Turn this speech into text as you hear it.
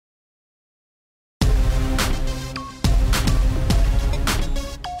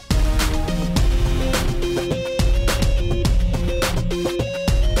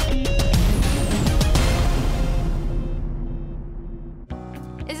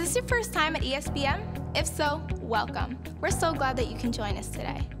this your first time at ESBM? If so, welcome. We're so glad that you can join us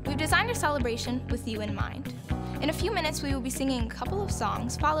today. We've designed our celebration with you in mind. In a few minutes, we will be singing a couple of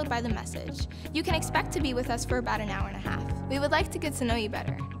songs, followed by the message. You can expect to be with us for about an hour and a half. We would like to get to know you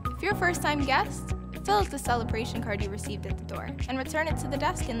better. If you're a first-time guest, fill out the celebration card you received at the door and return it to the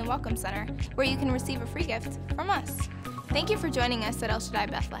desk in the Welcome Center, where you can receive a free gift from us. Thank you for joining us at Shaddai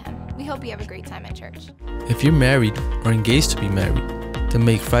Bethlehem. We hope you have a great time at church. If you're married or engaged to be married, then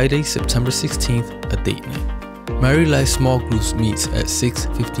make Friday, September 16th a date night. Married Life Small Groups meets at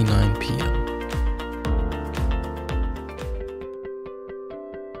 6:59 p.m.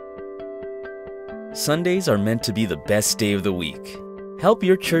 Sundays are meant to be the best day of the week. Help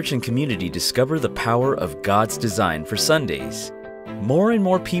your church and community discover the power of God's design for Sundays. More and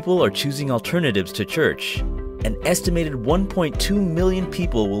more people are choosing alternatives to church. An estimated 1.2 million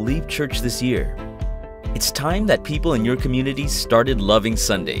people will leave church this year. It's time that people in your community started loving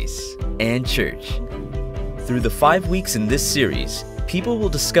Sundays and church. Through the 5 weeks in this series, people will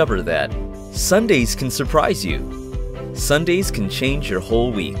discover that Sundays can surprise you. Sundays can change your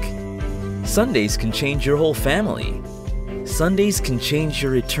whole week. Sundays can change your whole family. Sundays can change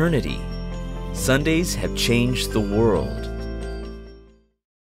your eternity. Sundays have changed the world.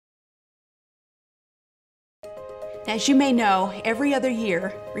 As you may know, every other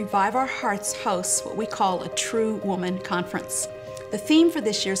year, Revive Our Hearts hosts what we call a True Woman Conference. The theme for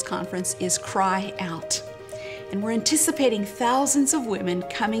this year's conference is Cry Out. And we're anticipating thousands of women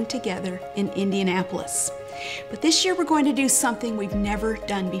coming together in Indianapolis. But this year we're going to do something we've never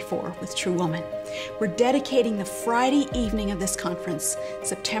done before with True Woman. We're dedicating the Friday evening of this conference,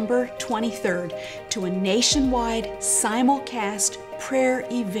 September 23rd, to a nationwide simulcast prayer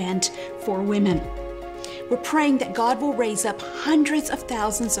event for women. We're praying that God will raise up hundreds of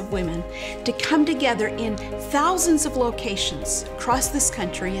thousands of women to come together in thousands of locations across this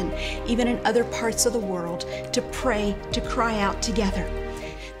country and even in other parts of the world to pray, to cry out together.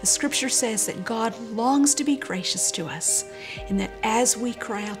 The scripture says that God longs to be gracious to us, and that as we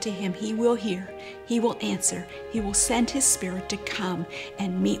cry out to Him, He will hear, He will answer, He will send His Spirit to come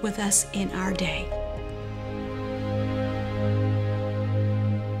and meet with us in our day.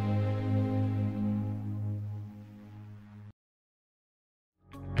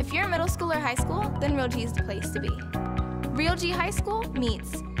 If you're in middle school or high school, then Real G is the place to be. Real G High School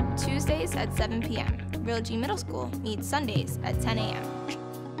meets Tuesdays at 7 p.m. Real G Middle School meets Sundays at 10 a.m.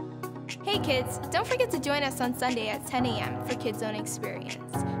 Hey kids, don't forget to join us on Sunday at 10 a.m. for Kids Zone Experience.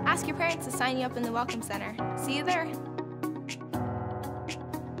 Ask your parents to sign you up in the Welcome Center. See you there.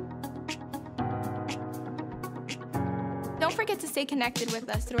 Don't forget to stay connected with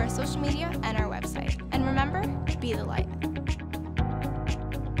us through our social media and our website. And remember, be the light.